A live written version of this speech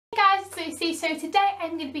Consistency. So today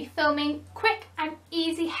I'm going to be filming quick and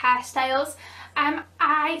easy hairstyles.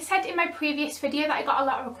 I said in my previous video that I got a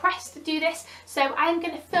lot of requests to do this, so I'm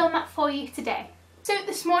going to film that for you today. So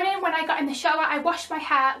this morning when I got in the shower, I washed my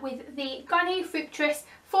hair with the Garnier Fructis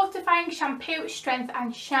Fortifying Shampoo Strength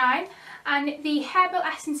and Shine and the Herbal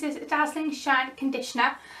Essences Dazzling Shine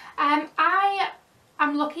Conditioner.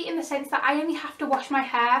 I'm lucky in the sense that I only have to wash my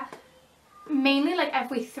hair mainly like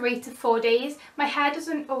every 3 to 4 days. My hair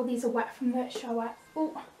doesn't, oh these are wet from the shower,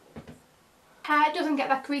 oh, hair doesn't get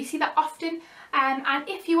that greasy that often, and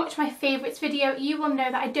if you watch my favourites video you will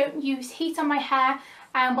know that I don't use heat on my hair,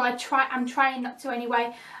 well I'm trying not to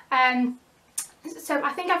anyway, so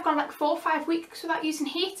I think I've gone like 4 or 5 weeks without using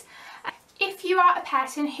heat. If you are a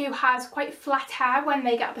person who has quite flat hair when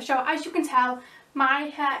they get out of the shower, as you can tell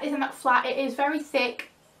my hair isn't that flat, it is very thick,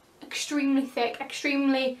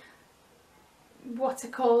 extremely what's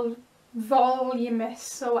it called,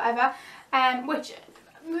 voluminous or whatever, which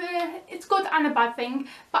it's good and a bad thing,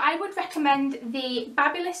 but I would recommend the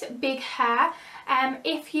Babulous Big Hair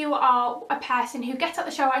if you are a person who gets out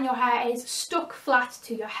the shower and your hair is stuck flat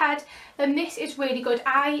to your head. Then this is really good.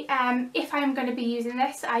 If I'm going to be using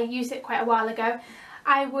this, I used it quite a while ago,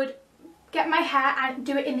 I would get my hair and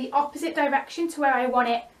do it in the opposite direction to where I want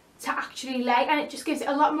it to actually lay, and it just gives it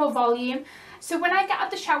a lot more volume. So when I get out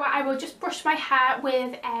of the shower I will just brush my hair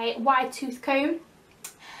with a wide tooth comb,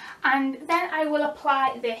 and then I will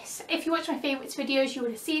apply this. If you watch my favourites videos you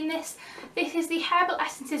would have seen this. This is the Herbal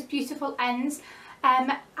Essences Beautiful Ends.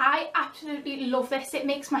 I absolutely love this. It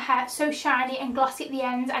makes my hair so shiny and glossy at the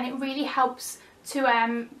ends, and it really helps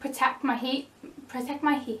to protect my hair.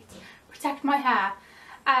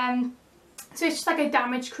 So it's just like a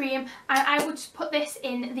damage cream, and I would just put this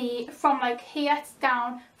in from like here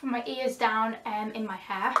down, from my ears down, in my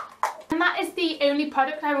hair. And that is the only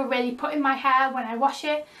product I will really put in my hair when I wash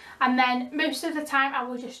it, and then most of the time I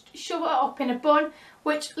will just shove it up in a bun,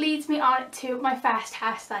 which leads me on to my first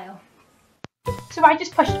hairstyle. So I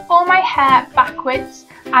just pushed all my hair backwards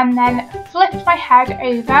and then flipped my head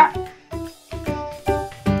over,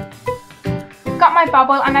 got my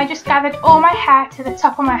bobble, and I just gathered all my hair to the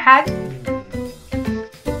top of my head.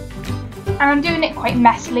 And I'm doing it quite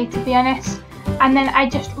messily, to be honest, and then I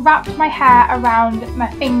just wrapped my hair around my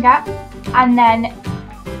finger and then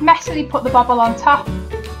messily put the bobble on top,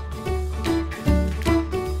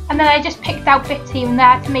 and then I just picked out bits here and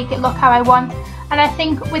there to make it look how I want, and I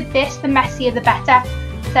think with this the messier the better,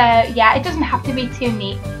 so yeah, it doesn't have to be too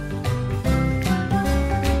neat.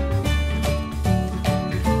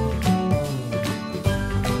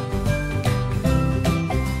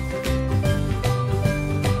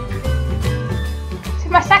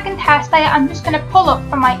 My second hairstyle, I'm just going to pull up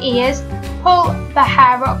from my ears, pull the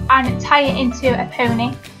hair up and tie it into a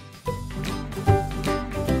pony.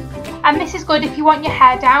 And this is good if you want your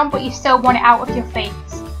hair down but you still want it out of your face.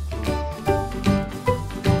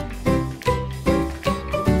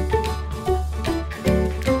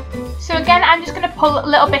 So again, I'm just going to pull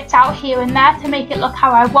little bits out here and there to make it look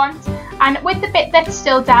how I want, and with the bit that's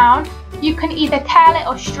still down, you can either curl it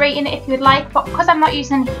or straighten it if you would like, but because I'm not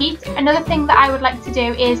using heat, another thing that I would like to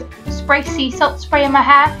do is spray sea salt spray in my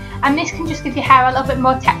hair, and this can just give your hair a little bit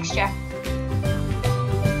more texture.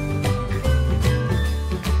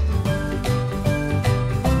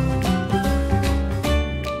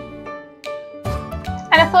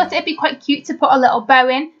 And I thought it'd be quite cute to put a little bow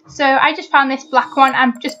in, so I just found this black one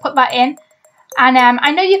and just put that in. And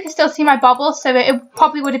I know you can still see my bobble, so it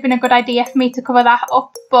probably would have been a good idea for me to cover that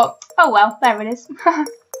up, but oh well, there it is.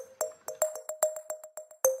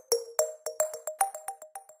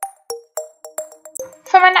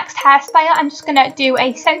 For my next hairstyle, I'm just going to do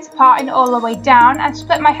a centre parting all the way down and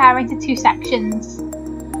split my hair into 2 sections.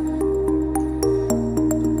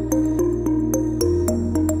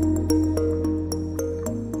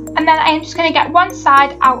 And then I am just going to get one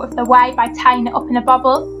side out of the way by tying it up in a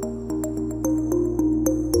bobble.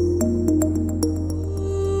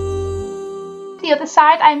 The other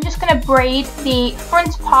side, I'm just going to braid the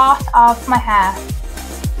front part of my hair.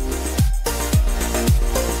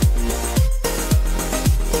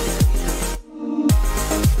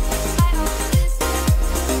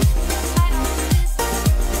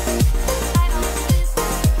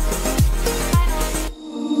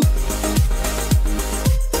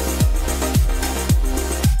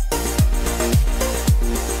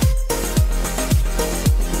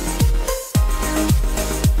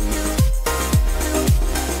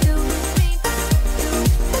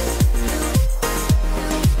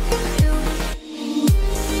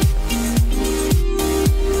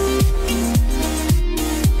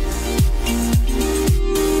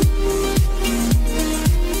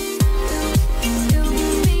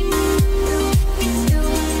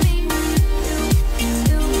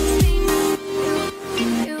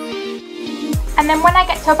 then when I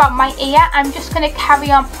get to about my ear, I'm just going to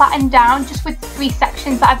carry on plaiting down just with the 3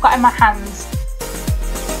 sections that I've got in my hands.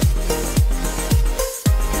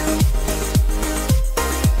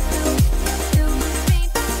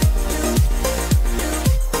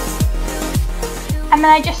 And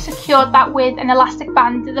then I just secured that with an elastic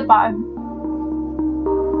band at the bottom.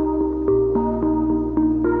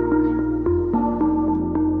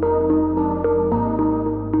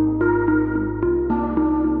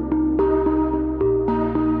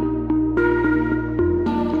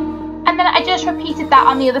 And then I just repeated that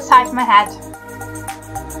on the other side of my head.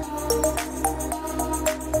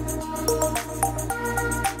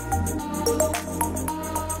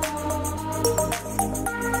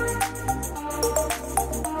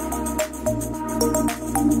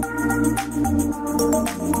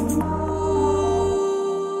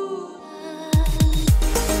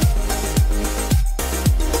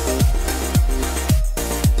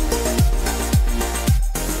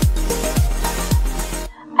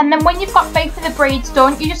 And then when you've got both of the braids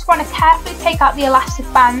done, you just want to carefully take out the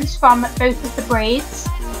elastic bands from both of the braids.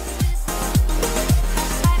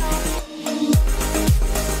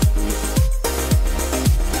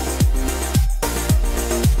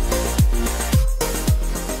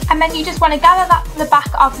 And then you just want to gather that to the back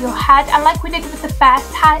of your head, and like we did with the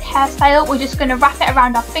first hairstyle, we're just going to wrap it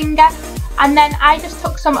around our finger. And then I just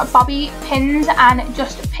took some bobby pins and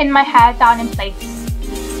just pinned my hair down in place.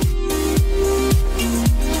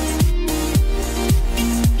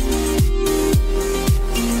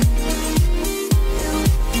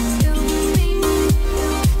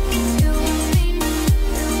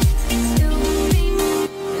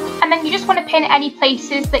 And then you just want to pin any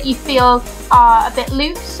places that you feel are a bit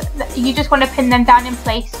loose. You just want to pin them down in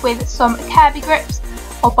place with some curvy grips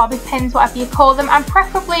or bobby pins, whatever you call them, and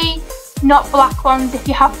preferably not black ones if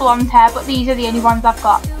you have blonde hair, but these are the only ones I've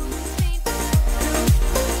got.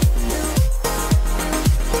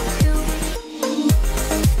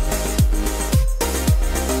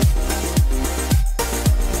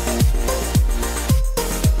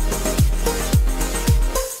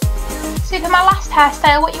 So for my last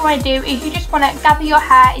hairstyle, what you want to do is you just want to gather your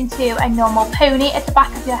hair into a normal pony at the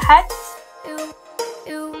back of your head.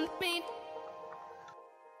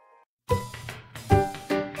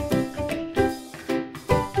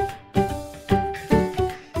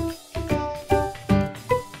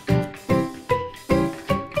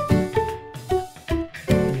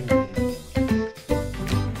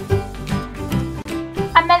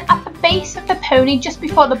 And then at the base of the pony, just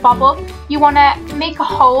before the bobble, you want to make a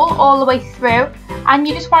hole all the way through, and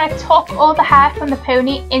you just want to tuck all the hair from the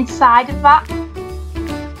pony inside of that.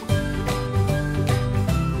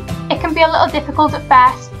 It can be a little difficult at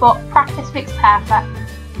first, but practice makes perfect.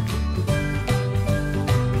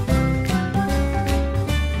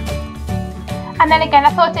 And then again,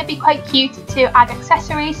 I thought it'd be quite cute to add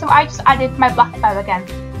accessories, so I just added my black bow again.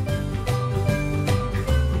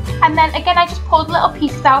 And then again, I just pulled little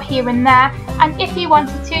pieces out here and there, and if you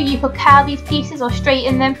wanted to, you could curl these pieces or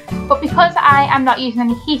straighten them, but because I am not using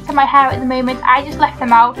any heat on my hair at the moment, I just left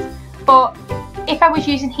them out. But if I was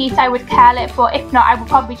using heat, I would curl it, but if not, I would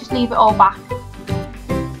probably just leave it all back.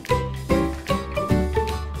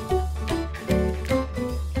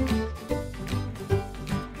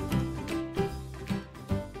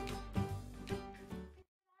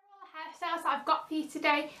 Hairstyles that I've got for you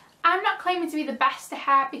today. I'm not claiming to be the best at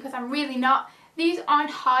hair because I'm really not. These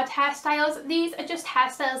aren't hard hairstyles. These are just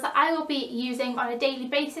hairstyles that I will be using on a daily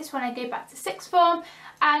basis when I go back to sixth form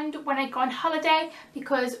and when I go on holiday,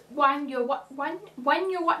 because when you're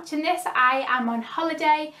watching this, I am on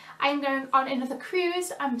holiday. I'm going on another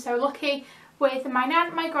cruise. I'm so lucky, with my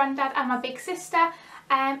nan, my granddad and my big sister.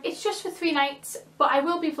 It's just for 3 nights, but I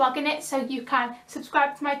will be vlogging it, so you can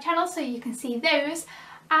subscribe to my channel so you can see those.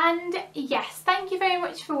 And yes, thank you very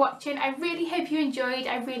much for watching. I really hope you enjoyed.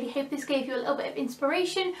 I really hope this gave you a little bit of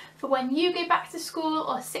inspiration for when you go back to school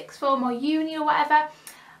or sixth form or uni or whatever.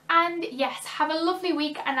 And yes, have a lovely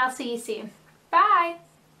week and I'll see you soon. Bye.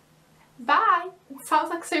 Bye. It sounds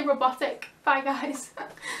like so robotic. Bye guys.